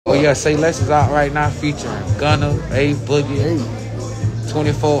yeah, Say Less is out right now featuring Gunna, A Boogie,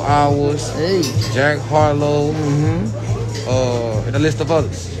 24 Hours, Jack Harlow, and a list of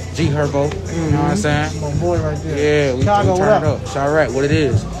others. G Herbo, you know what I'm saying? My boy right there. Yeah, we turn it up. Chirac, what it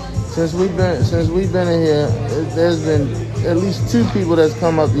is. Since we've been in here, there's been at least 2 people that's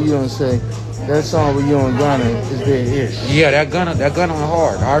come up to you and say that song with you and Gunna is their ish. Yeah, that Gunna went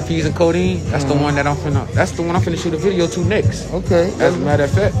hard. The RPs and Codeine, that's the one that I'm finna shoot a video to next. Okay. As a matter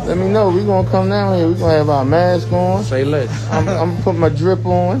of fact. Let me know. We're gonna come down here. We're gonna have our mask on. Say less. I'm gonna put my drip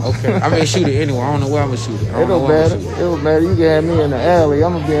on. Okay. I may shoot it anyway. I don't know where I'm gonna shoot it. It don't matter. It don't matter. You can have me in the alley.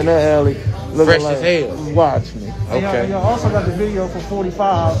 I'm gonna be in that alley looking fresh like, as hell. Watch me. Okay. Y'all also got the video for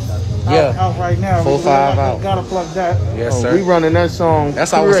 45 out right now. 45 out. Gotta plug that. Yes, sir. We running that song.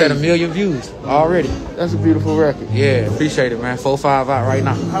 That's almost at 1 million views already. That's a beautiful record. Yeah, appreciate it, man. 45 out right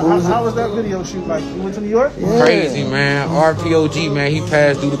now. How was that video shoot like? You went to New York? Yeah. Crazy, man. RPOG, man. He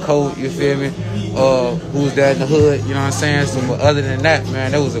passed through the code, you feel me? Who was that in the hood, you know what I'm saying? So, but other than that,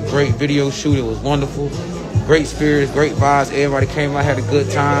 man, that was a great video shoot. It was wonderful. Great spirits, great vibes. Everybody came out, had a good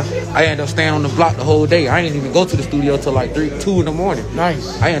time. I ended up staying on the block the whole day. I didn't even go to the studio till like 2 in the morning.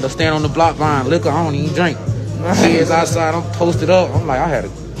 Nice. I ended up staying on the block buying liquor. I don't even drink. Kids outside, I'm posted up. I'm like, it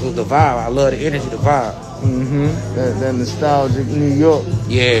was the vibe. I love the energy, the vibe. That nostalgic New York.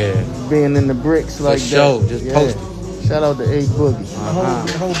 Yeah. Being in the bricks like that. For sure, just posted. Shout out to A Boogie.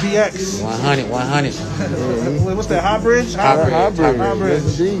 The whole BX. 100. What's that? High Bridge? High Bridge.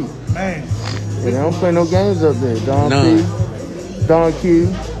 Yes, indeed. Man. Yeah, they don't play no games up there. Don Q,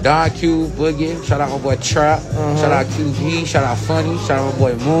 Boogie. Shout out my boy Trap. Shout out QB. Shout out Funny. Shout out my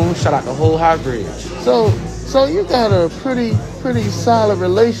boy Moon. Shout out the whole High Bridge. So you got a pretty solid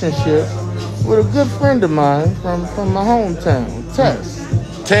relationship with a good friend of mine from my hometown, Tess.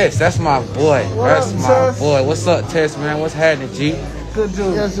 Tess, that's my boy. Boy. What's up, Tess, man? What's happening, G? Good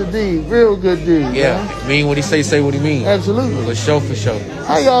dude. Yes, indeed. Real good dude. Yeah. Man. Mean what he say what he mean. Absolutely. For sure.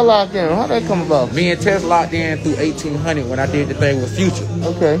 How y'all locked in? How'd that come about? Me and Tess locked in through 1800 when I did the thing with Future.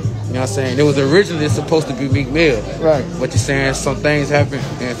 Okay. You know what I'm saying? It was originally supposed to be Meek Mill. Right. But you're saying some things happened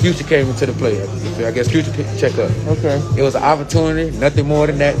and Future came into the play. I guess Future picked the check up. Okay. It was an opportunity, nothing more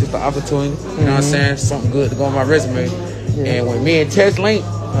than that, just an opportunity. You know what I'm saying? Something good to go on my resume. Yeah. And when me and Tess linked,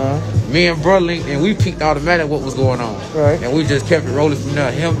 me and bro linked, and we peeked automatic what was going on. Right. And we just kept it rolling from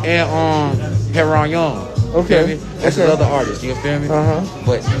there. Him and Heron Young. Okay. That's his other artist, you feel me?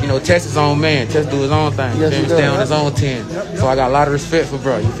 But, you know, Tess his own man. Tess do his own thing. Yes, you feel me? Stay on his own 10. So I got a lot of respect for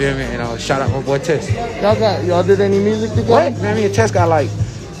bro, you feel me? And shout out my boy Tess. Y'all did any music together? What? Man, me and Tess got like,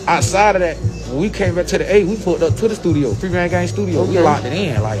 outside of that, when we came back to the A, we pulled up to the studio, Free Man Gang studio. Okay. We locked it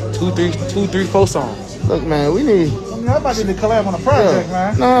in, like 2, 3, 4 songs. Look, man, we need... I might need to collab on a project,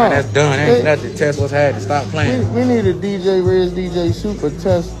 man. No. Man, that's done. Ain't nothing. Tess what's happening. Stop playing. We need a DJ Riz, DJ Super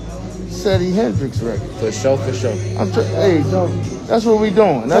Test Seddyhendrinx record. For sure. Hey, that's what we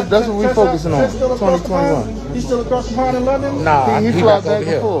doing. That's what we focusing on. 2021. He's still across the pond in London? Nah, he fly back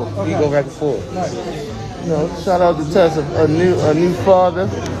and forth. He go back and forth. Nice. You know, shout out to Tess, a new father.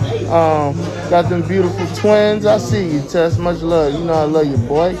 Got them beautiful twins. I see you, Tess. Much love. You know I love you,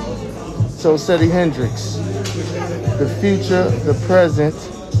 boy. So Seddyhendrinx, the future, the present.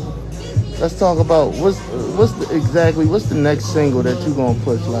 Let's talk about what's the next single that you gonna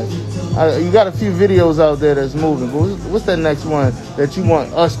push? Like, you got a few videos out there that's moving, but what's that next one that you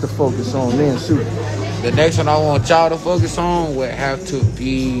want us to focus on, me and Super? The next one I want y'all to focus on would have to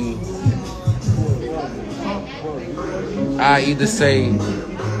be, I either say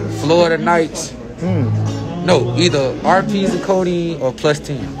Florida Nights. No, either RPs and Codeine or plus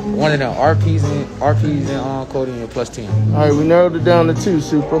 10. One of them, RPs and Codeine or plus 10. All right, we narrowed it down to 2,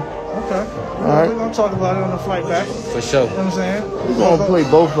 Super. Okay. All right. We're going to talk about it on the flight back. For sure. You know what I'm saying? We're going to play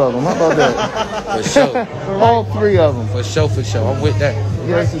both of them. How about that? For sure. All 3 of them. For sure. I'm with that.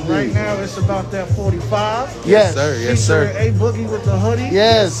 Yes, indeed. Right now, it's about that 45. Yes. Yes, sir. A Boogie with the hoodie.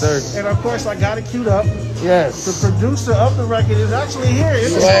 Yes, sir. And of course, I got it queued up. Yes. The producer of the record is actually here.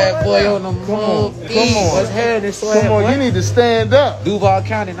 Swag boy on the move. Come on. What's happening, Swag Come on, boy? you need to stand up. Duval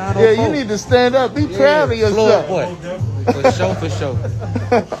County 904. Yeah, you need to stand up. Be proud of yourself. Floyd boy. For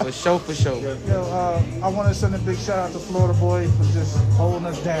sure. Yo, I want to send a big shout out to Florida Boy for just holding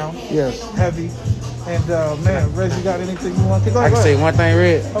us down. Yes. Heavy. And man, Rez, you got anything you want to go? I can say one thing,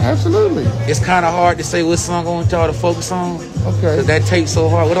 Red. Absolutely. It's kind of hard to say what song I want y'all to focus on. Okay. Cause that tape's so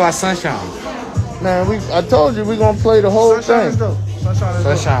hard. What about Sunshine? Man, I told you we're gonna play the whole Sunshine thing. Is dope.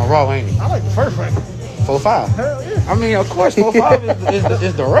 Sunshine raw, ain't it? I like the first record. 4-5. Hell yeah. I mean, of course, 4-5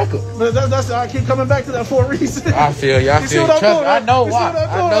 is the record. But that's I keep coming back to that for a reason. I feel you. I feel you. Trust me. I know why.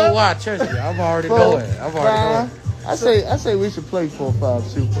 I know why. Trust me. I'm already knowing. I I say we should play 4-5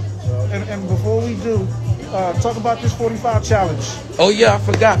 Super. And before we do, talk about this 45 challenge. Oh yeah, I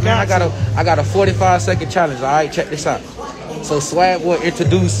forgot, man. I got a 45-second challenge. All right, check this out. So Swag Boy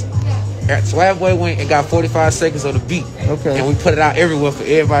introduced. Swag Boy went and got 45 seconds of the beat. Okay. And we put it out everywhere for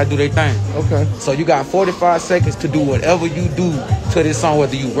everybody to do their thing. Okay. So you got 45 seconds to do whatever you do to this song,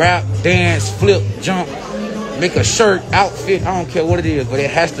 whether you rap, dance, flip, jump, make a shirt, outfit, I don't care what it is, but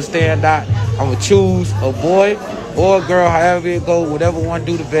it has to stand out. I'm going to choose a boy or a girl, however it go, whatever one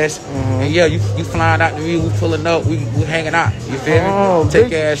do the best. And yeah, you flying out to me, we pulling up, we hanging out. You feel me? Take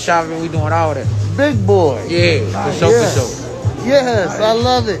care of shopping, we doing all that. Big boy. Yeah, for sure, for sure. Yes, I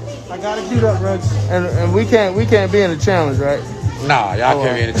love it. I got it queued up, Rex. And we can't be in the challenge, right? Nah, y'all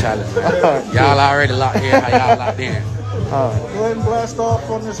can't be in the challenge. Y'all already locked in. How y'all locked in? Go ahead and blast off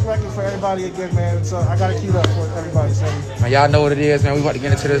on this record for everybody again, man. So I got it queued up for everybody. So. Man, y'all know what it is, man. We about to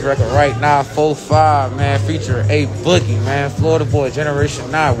get into this record right now. 4-5, man, featuring A Boogie, man. Florida Boy, Generation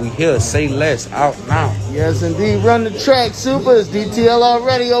 9. We here. Say less. Out now. Yes, indeed. Run the track, Super. It's DTLR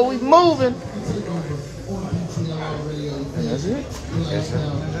Radio. We moving. That's it. Yes, sir.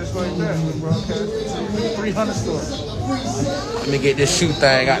 And just like that, we broadcast 300 stores. Let me get this shoe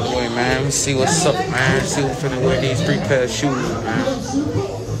thing out the way, man. Let me see what's up, man. See what's finna wear these 3 pair of shoes, man.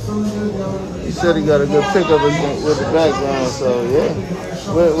 He said he got a good pickup with the background, so yeah.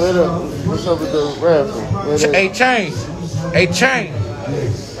 What's up with the raffle? A Chain. A Chain.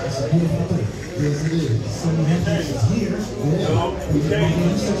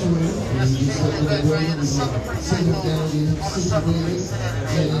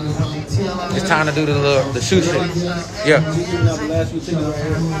 It's time to do the shoe shit. Yeah.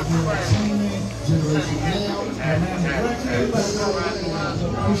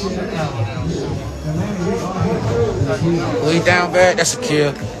 We down bad, that's a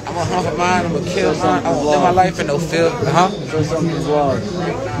kill. I'm a hump of mine, I'm a kill mine. I won't live my life in no fear.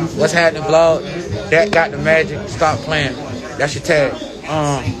 What's happening, vlog? That got the magic. Stop playing. That's your tag.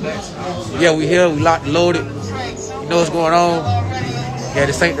 Yeah, we here. We locked and loaded. You know what's going on. Yeah,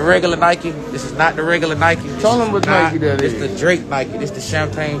 this ain't the regular Nike. This is not the regular Nike. Tell them what Nike that is. This the Drake Nike. This the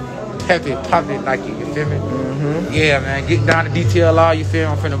Champagne Peppy Poppy Nike. You feel me? Yeah, man. Get down to DTLR. You feel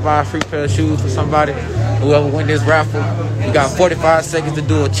me? I'm finna buy a free pair of shoes for somebody. Whoever win this raffle. You got 45 seconds to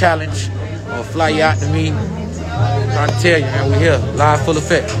do a challenge. Or fly you out to me. I'm trying to tell you, man. We here. Live full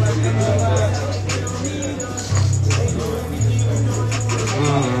effect.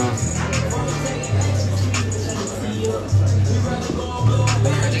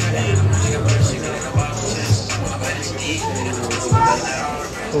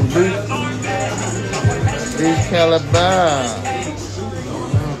 Big Calabar.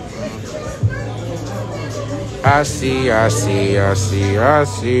 I see. Let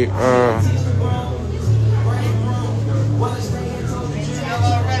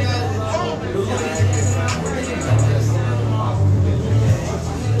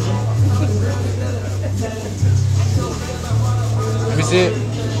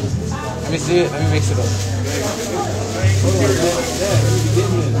me see it. Let me mix it up.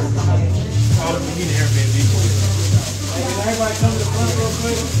 Everybody come to the front real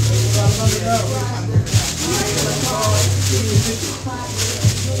quick.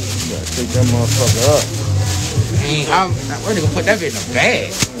 Gotta take that motherfucker up. We're gonna put that bit in a bag.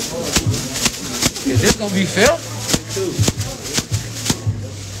 Is this gonna be filled?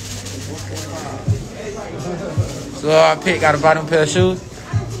 So I got a bottom pair of shoes.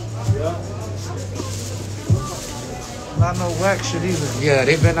 Not no wax shit either. Yeah,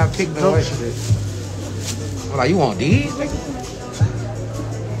 they better not pick no wax shit. Like, you want these?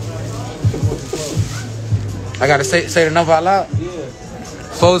 I gotta say the number out loud? Yeah.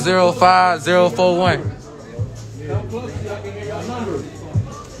 405041. Come close so I can hear your number.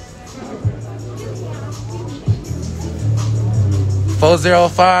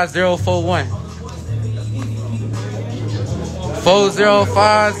 405041.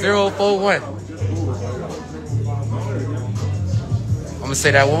 405041. I'm gonna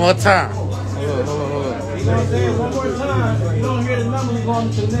say that one more time. Hold on. You gonna say it one more time. If you don't hear the number, we're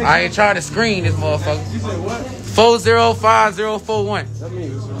going to the next. I ain't trying to screen this motherfucker. You said what? 405041. That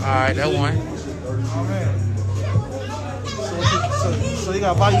means. Alright, that one. Oh, man. So you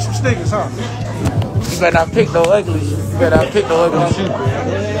gotta buy you some sneakers, huh? You better not pick no ugly shit. You better not pick no ugly shit.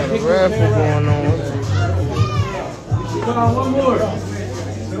 Raffle going on. Put on one more.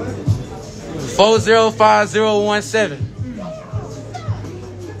 405017.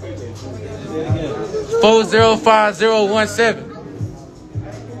 405017.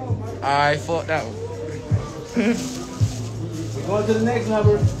 Alright, fuck that one. We're going to the next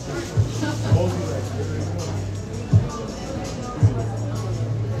number.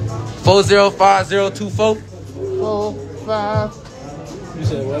 405024. 45. You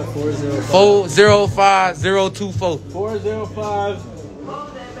said what? 405. 405024.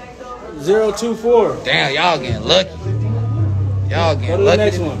 405024. Damn, y'all getting lucky. Y'all Go getting to the lucky.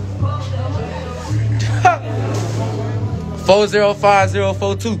 next one.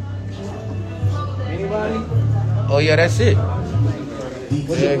 405042. Anybody? Oh yeah, that's it.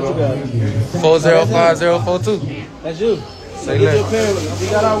 What There you you got? 405042. That's you. Say Get your less. pen. We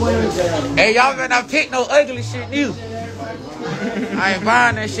got our winners. Hey, y'all better not pick no ugly shit neither. I ain't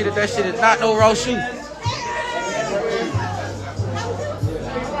buying that shit if that shit is not no raw shoe.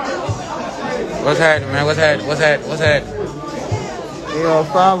 What's happening, man? What's happening? Y'all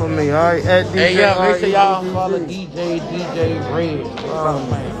follow me, all right? At DJ. Hey, yeah, make sure y'all follow DJ Red. Follow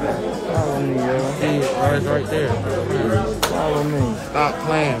me, yo. Yeah, it's right there. Follow me. Stop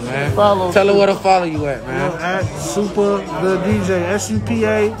playing, man. Follow. Tell her where to follow you at, man. At Super the DJ.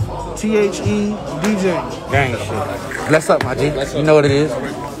 SUPATHE DJ. Gang shit. Bless up, my G. You know what it is.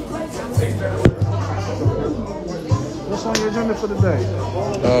 What's on your agenda for the day?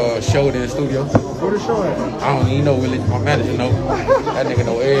 Show it in the studio. Where the show at? I don't even know really. My manager know. That nigga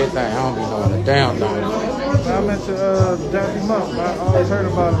know everything. I don't be knowing a damn thing. I meant to dap him up. I always heard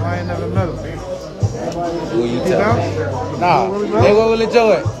about him. I ain't never met him. Who you He tell? bounced? Nah. Where we Hey, going? what will it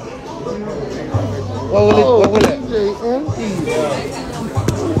do it? What will it? DJ ME.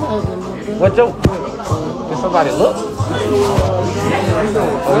 What Joe? Did somebody look?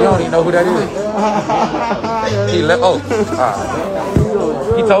 Oh, you don't even know who that is. He left. Oh,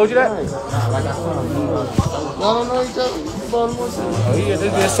 he told you that? Y'all don't know each other? Baltimore City? Oh, yeah,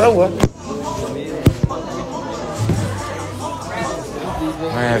 this is somewhere.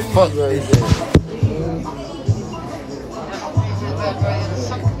 Man, fuck this.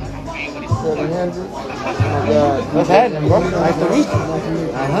 Seddyhendrinx. Oh my God. What's happening, bro? Nice to meet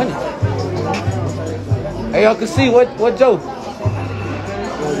you. 900. Hey, y'all can see what Joe? I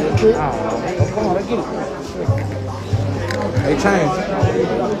don't know. Oh, come on, let's get it.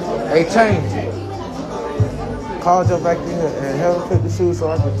 Hey, change. Call Joe back in here and have him fit the shoes so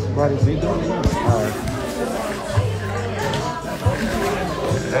I can buy this video. Alright.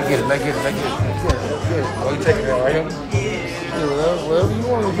 Let's get it. Oh, you taking it right here? Wherever you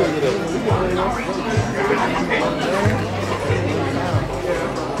want to take it up.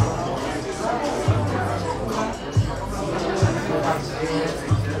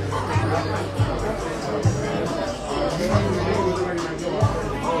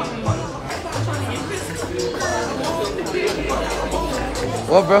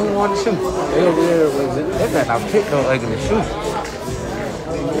 What, bro? Who wanted the shoe? They better not pick no ugly shoe.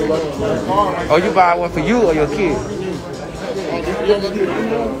 Oh, you buy one for you or your kid?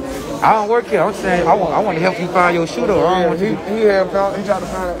 I don't work here. I'm saying I want to help you find your shoe though. I don't want you. He tried to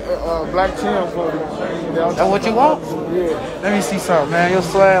find a black Tim for me. That's what you want? Yeah. Let me see something, man. Your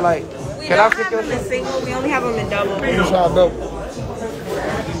swag, like, We can I don't pick have your them in shoe? single. We only have them in double. He tried double.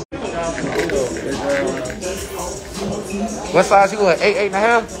 What size you want? 8 and a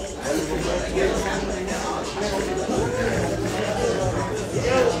half?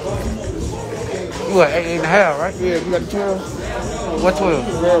 You want 8 and a half, right? Yeah, you got the 12? What 12?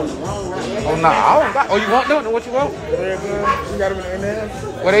 Oh, nah, I don't got. Oh, you want them? What you want? You got them in the half?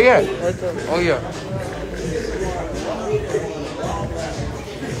 Where they at? Right there. Oh, yeah.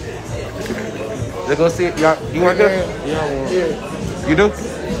 Let's go see it. You work here? Yeah. You do?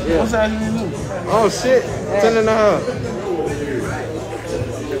 Yeah. What size you need? Oh, shit. 10 and a half.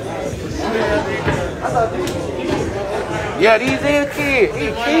 Yeah, these is kids.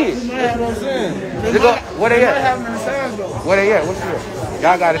 These kids. That's what I'm saying. Let's go. Where they at? have them in the size, though. Where they at? What's it?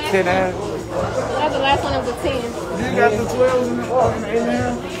 Y'all got a 10 and a half? That's the last one. It was a 10. You got the 12s and the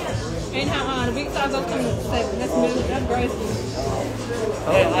 8 and a half? And the big size goes coming to 7. That's middle. That's graceful.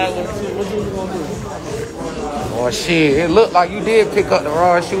 What you gonna do? Oh shit, it looked like you did pick up the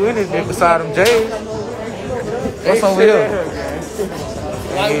raw shoe in this bit beside them J's. What's over here?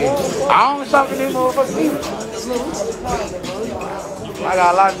 Yeah. I don't shop in this motherfucker either. I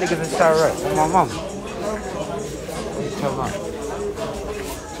got a lot of niggas in Chirac with my mama. Come on.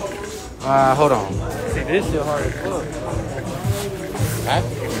 Hold on. See, this shit hard as fuck.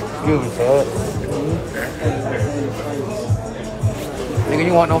 Give me that. Nigga,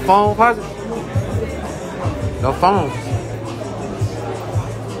 you want no phone, posit? No phones.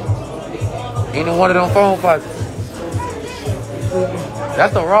 Ain't no one of them phone posits.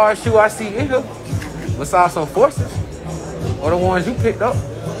 That's the rawest shoe I see in here. Besides some Forces. Or the ones you picked up.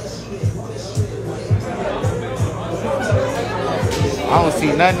 I don't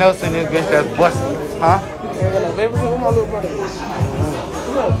see nothing else in this bitch that's busted. Huh?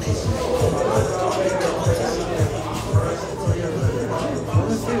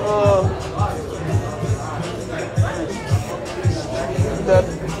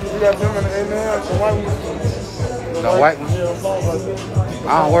 The white one?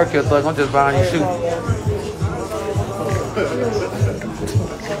 I don't work here, Thug. I'm just buying these shoes.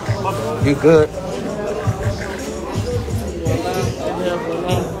 You good?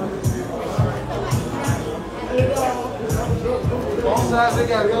 Both sides, they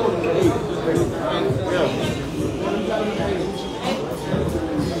gotta go.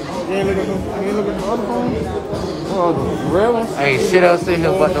 You ain't looking for the other phone? Oh, the red one? Ain't shit else in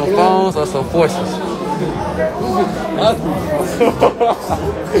here but no phones or some forces.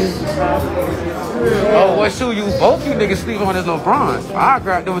 Oh, what shoe you? Both you niggas sleep on is LeBron. I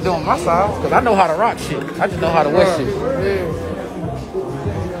grab them and do on my side because I know how to rock shit. I just know how to wear shit.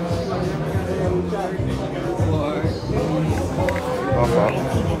 Okay.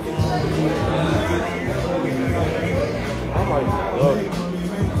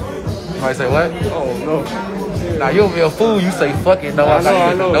 Might say what? Oh, no. Nah, you'll be a fool. You say fuck it. No, I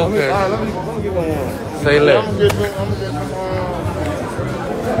know. Let me get one. Say less. I'm gonna get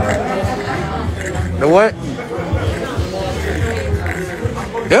The what?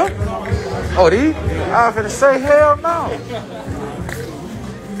 Yeah? Oh, these? I was finna say hell no.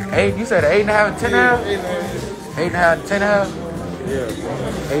 8, you said 8.5 and 10.5? 8.5 and 10.5? Yeah.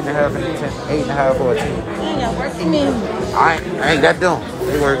 8.5 and 10. 8.5 for a 10. I ain't got work. You mean? I ain't got them.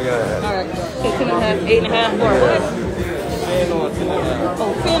 They work. All right. 10.5, 8.5 for what? 10 on 10.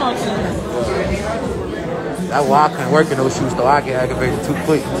 Oh, 10 on 10. That's why I couldn't work in those shoes, so I get aggravated too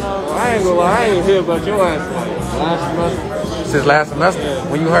quick. I ain't gonna lie, I ain't hear about your ass last semester. Since last semester? Yeah.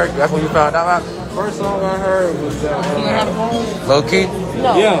 When you heard, that's when you found out about it? First song I heard was You gonna have a phone? Low key?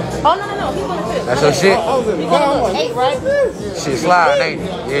 No. Yeah. Oh, no. He gonna fit. That's your shit? I was in the You car, gonna I'm look like, 8, right? Shit slide, ain't it?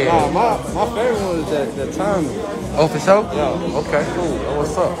 Yeah. nah, my favorite one is that timing. Oh, for sure? Yeah. Okay, cool. That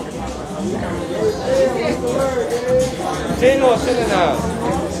what's up? 10 or 10.5.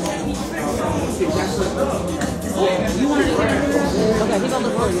 Okay, he gonna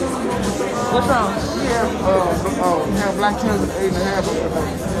look for you. What's wrong? have black Timbs at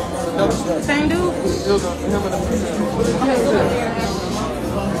 8.5. Same dude? It was him and the Okay, go ahead.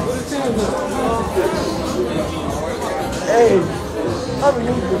 Hey, I mean,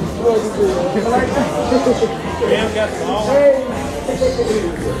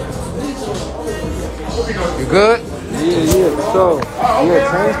 You good? Yeah, for sure. Yeah,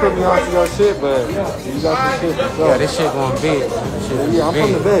 Trains put me on to your shit, but you got some shit for sure. Yeah, this shit going big. This shit Yeah, I'm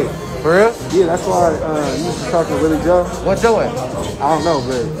from the Bay. For real? Yeah, that's why you used to talk to Willie Joe. What's your at? I don't know,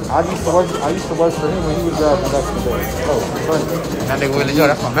 but I used to work for him when he was rapping back in the day. Oh, funny. That nigga Willie Joe,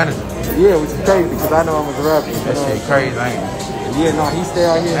 that's my manager. Yeah, which is crazy because I know I was a rapper. That shit crazy, ain't it? Yeah, no, he stay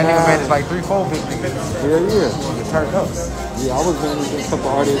out here That now. nigga managed like 3-4 big niggas. Yeah. Nigga turned up. Yeah, I was managing a couple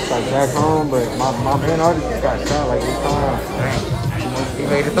artists like back home, but my main artist just got shot like 8 times. Damn. He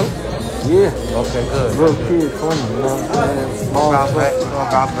made it through? Yeah. Okay, good. Little kid, 20, you know what I'm saying? Small Bounce back. stuff. We gonna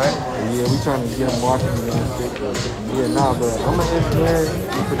bounce back. Yeah, we trying to get him marketing and shit. But yeah, nah, but I'm an engineer,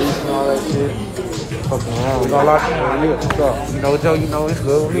 I'm producing all that shit. Fucking around. We gonna lock in. Yeah, what's up? You know Joe, you know it's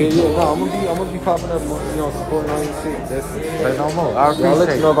good with me. Yeah, no, I'm gonna be popping up, you know, supporting all your shit. That's Say no more. I I'll let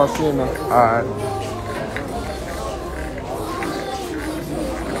appreciate you know it. about seeing that. Alright.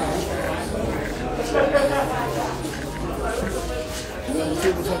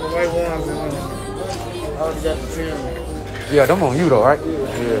 some white ones and I already got the 10. Yeah, them on you though, right?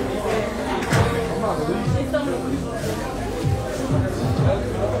 Yeah.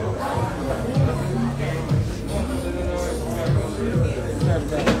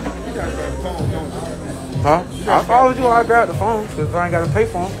 Huh? I followed you. I grabbed the phone because I ain't got to pay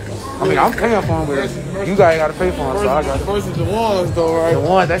for them. I mean, I'm paying for them, but you guys got to pay for them, so I got to. Versus the ones though, right? The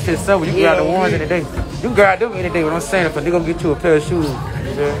ones, that shit's simple. You can grab the ones any day. You can grab them any day. But I'm saying, if a nigga get you a pair of shoes,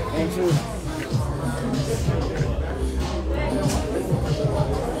 yeah. Ain't true.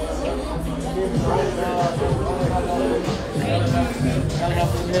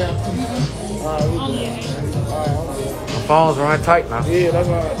 The phones run tight now. Yeah, that's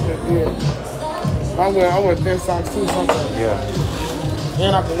why. Yeah. I wear thin socks too sometimes. Yeah.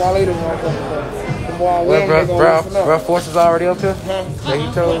 And I can wallet them motherfuckers. The more I wear them, they gonna loosen up. Bro, Force is already up here? Huh? That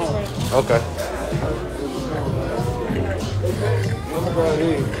he told us? Okay. I'm gonna go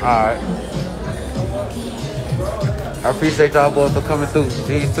ahead. Alright. I appreciate y'all boys for coming through.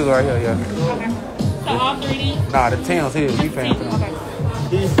 These two right here, yeah. Okay. So all 3D? Nah, the Tims here, we paying for them. Okay.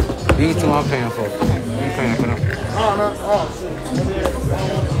 These two I'm paying for. We paying for them. Oh, no. Oh, shit.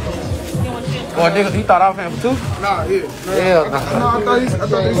 Oh, nigga, you thought I was paying for two? Nah, yeah. Hell nah. No, I thought he said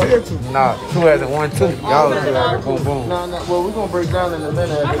two. Nah, two as in 1, 2. Y'all was two as in boom, boom. No. Well, we're gonna break down in a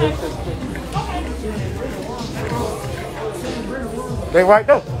minute. Okay. They right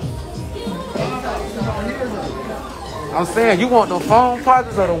there. I'm saying, you want the foam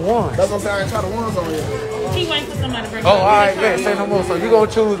posits or the ones? That's what I'm saying. I try the ones on here. He waiting for somebody to break Oh, all right, man. Say no more. So you gonna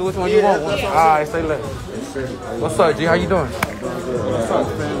choose which one you want? All right, say less. What's up, G? How you doing?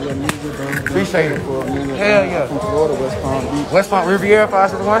 Appreciate it. Hell yeah. From Florida, West Palm Beach. West Palm Riviera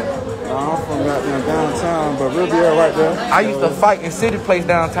 561? I'm from downtown, but Riviera right there. I used to fight in City Place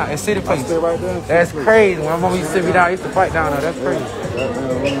downtown. In City Place. Stay right there. That's crazy. When my mom used to sit me down, I used to fight down there. That's crazy.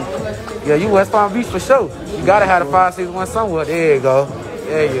 Yeah, you West Palm Beach for sure. You gotta have the 561 somewhere. There you go.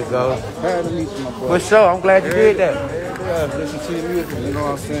 There you go. Glad to meet you, my boy. For sure. I'm glad you did that. Yeah, listen to your music. You know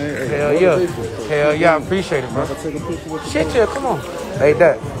what I'm saying? Hell yeah. Hell yeah. I appreciate it, bro. Take a picture with you. Shit, yeah. Come on. Like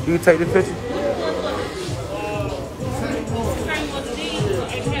that. You take this picture?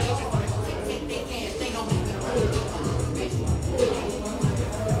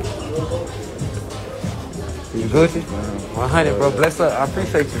 You Gucci? 100, bro. Bless up. I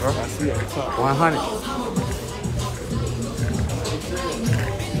appreciate you, bro. 100.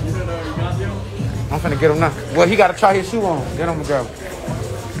 I'm finna get him now. Well, he gotta try his shoe on. Then I'm gonna grab him.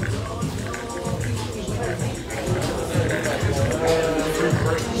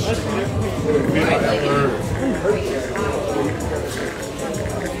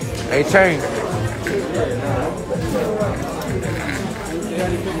 Hey, change.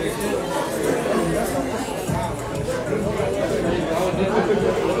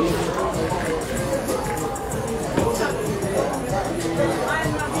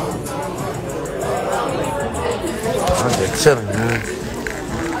 I'm just chilling, man.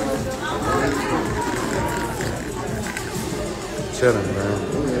 Chilling, man.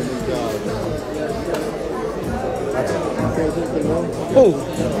 Who?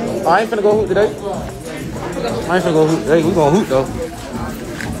 I ain't finna go hoot today. I ain't finna go hoot today. We gonna hoot though.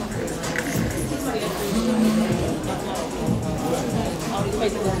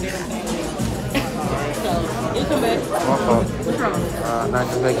 My fault. Not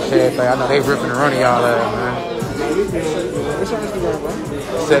just making sure everything. I know they ripping and running y'all out, man.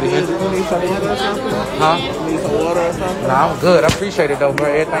 Seddyhendrinx. Huh? Need some water or something? Nah, I'm good. I appreciate it though, bro.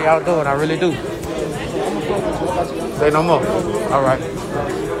 Everything y'all doing, I really do. Say no more. All right.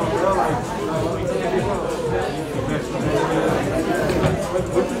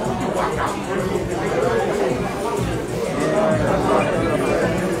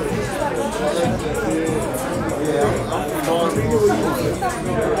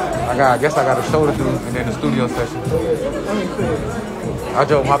 I guess I got a show to do and then the studio session. I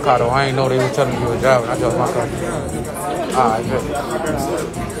drove my car though. I ain't know they were telling me you were driving. I drove my car. Alright, good.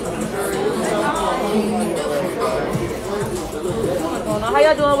 How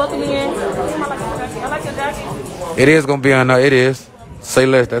y'all doing? Welcome in. I like your jacket. It is gonna be on there. It is. Say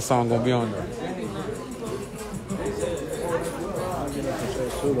less. That song gonna be on there.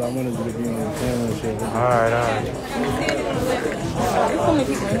 I wanted you to be on the camera and shit. Alright. There's so many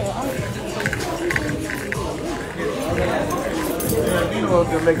people in here. You know,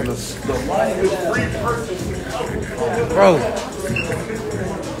 they're making the money is free purchase. Bro.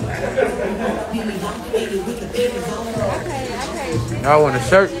 Y'all want a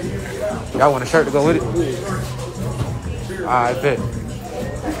shirt? Y'all want a shirt to go with it? Alright, bet.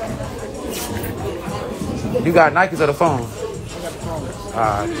 You got Nikes or the phone?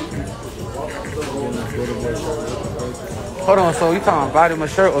 Alright. Hold on, so you talking buy them a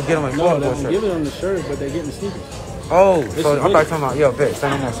shirt or get them a No, they shirt? give them the shirt, but they're getting the sneakers. Oh, so I thought you talking about, yo, bet, say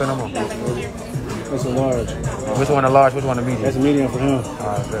no more. That's a large. Which one a large, which one a medium? That's a medium for him.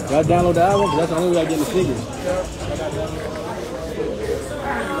 Alright, bet. Y'all download the album, because that's the only way I get the sneakers.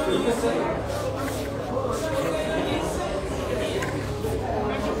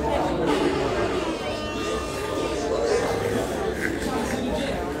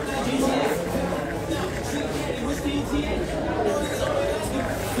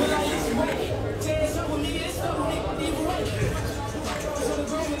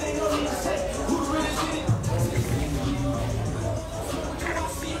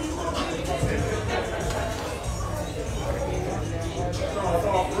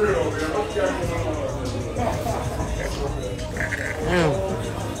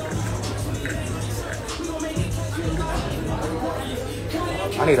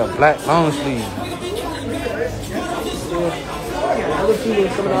 I need a black long sleeve. I look through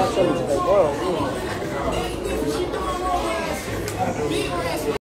some of our sellers today. Bro,